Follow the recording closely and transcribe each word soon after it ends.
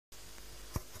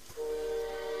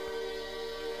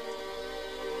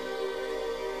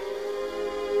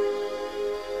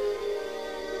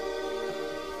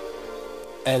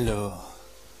Hello,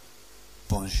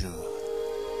 bonjour,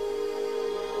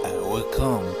 and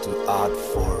welcome to Art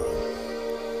Forum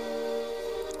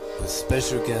with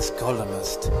special guest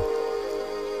columnist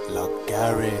like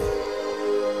Gary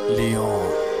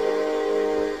Lyon.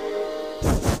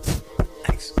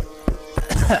 Thanks.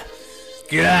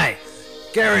 G'day,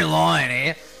 Gary Lyon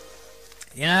here.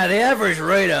 You know, the average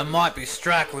reader might be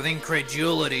struck with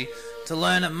incredulity to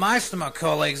learn that most of my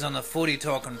colleagues on the Footy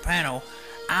Talking panel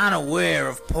aren't aware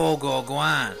of Paul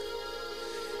Gauguin.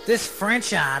 This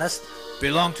French artist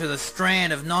belonged to the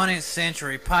strand of 19th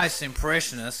century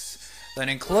post-impressionists that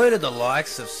included the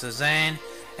likes of Cézanne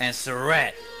and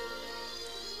Seurat.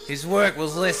 His work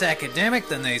was less academic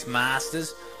than these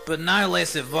masters, but no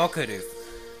less evocative.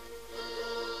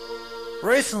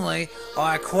 Recently,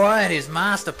 I acquired his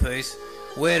masterpiece,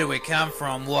 Where Do We Come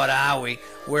From, What Are We,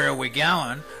 Where Are We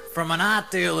Going?, from an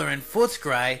art dealer in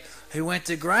Footscray who went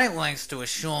to great lengths to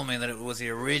assure me that it was the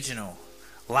original.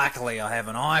 Luckily, I have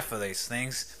an eye for these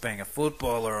things, being a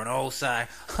footballer, and also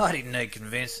I didn't need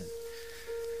convincing.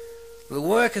 The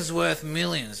work is worth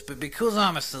millions, but because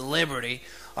I'm a celebrity,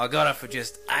 I got it for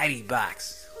just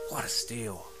 $80. What a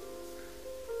steal.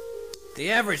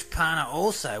 The average punter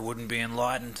also wouldn't be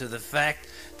enlightened to the fact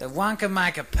that one can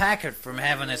make a packet from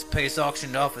having this piece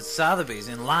auctioned off at Sotheby's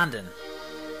in London.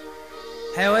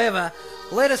 However,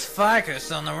 let us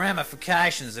focus on the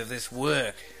ramifications of this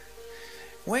work.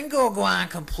 When Gauguin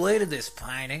completed this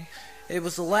painting, it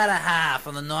was the latter half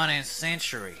of the 19th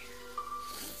century.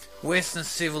 Western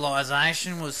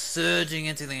civilization was surging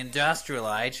into the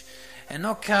industrial age, and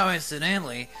not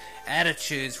coincidentally,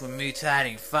 attitudes were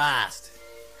mutating fast.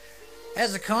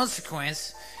 As a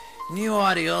consequence, new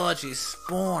ideologies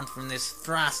spawned from this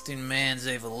thrust in man's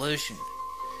evolution.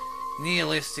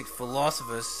 Nihilistic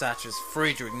philosophers such as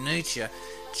Friedrich Nietzsche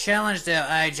challenged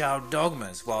our age-old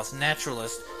dogmas, whilst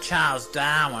naturalist Charles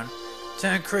Darwin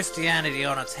turned Christianity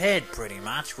on its head pretty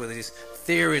much with his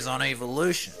theories on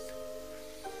evolution.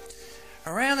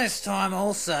 Around this time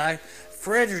also,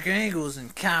 Friedrich Engels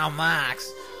and Karl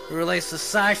Marx released the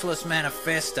Socialist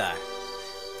Manifesto.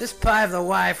 This paved the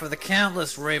way for the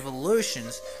countless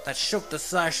revolutions that shook the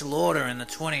social order in the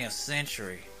 20th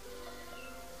century.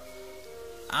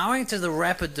 Owing to the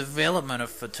rapid development of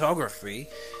photography,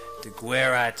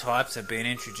 daguerreotypes had been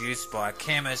introduced by a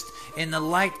chemist in the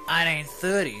late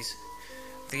 1830s.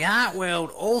 The art world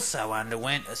also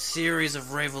underwent a series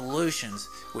of revolutions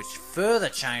which further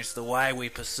changed the way we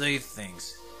perceive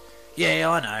things. Yeah,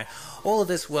 I know, all of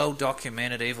this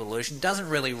well-documented evolution doesn't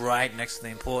really rate next to the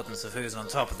importance of who's on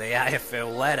top of the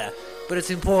AFL ladder, but it's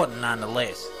important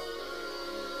nonetheless.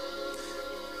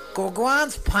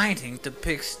 Gauguin's painting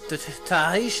depicts the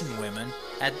Tahitian women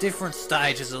at different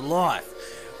stages of life,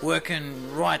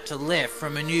 working right to left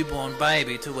from a newborn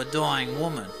baby to a dying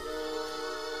woman.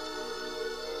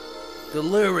 The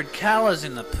lurid colours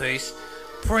in the piece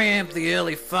preempt the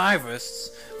early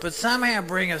favourites, but somehow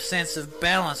bring a sense of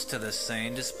balance to the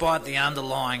scene despite the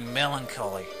underlying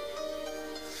melancholy.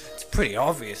 It's pretty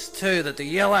obvious too that the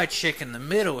yellow chick in the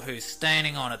middle who's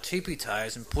standing on her tippy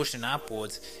toes and pushing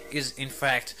upwards is in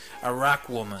fact a ruck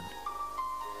woman.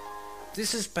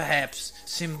 This is perhaps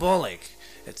symbolic.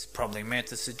 It's probably meant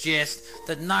to suggest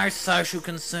that no social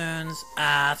concerns,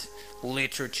 art,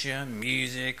 literature,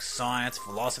 music, science,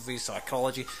 philosophy,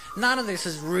 psychology, none of this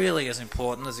is really as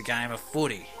important as a game of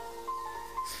footy.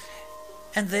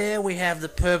 And there we have the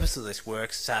purpose of this work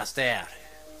sussed out.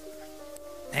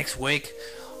 Next week,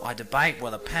 I debate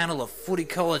with a panel of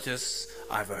footycologists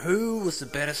over who was the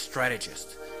better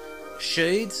strategist,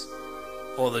 Sheeds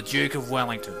or the Duke of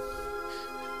Wellington.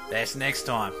 That's next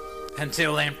time.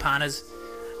 Until then, punters,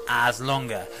 ars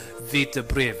longa, vita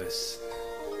brevis.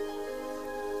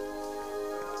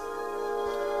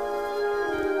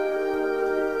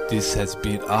 This has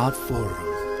been Art Forum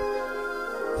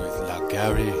with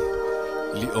Gary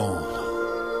Lyon.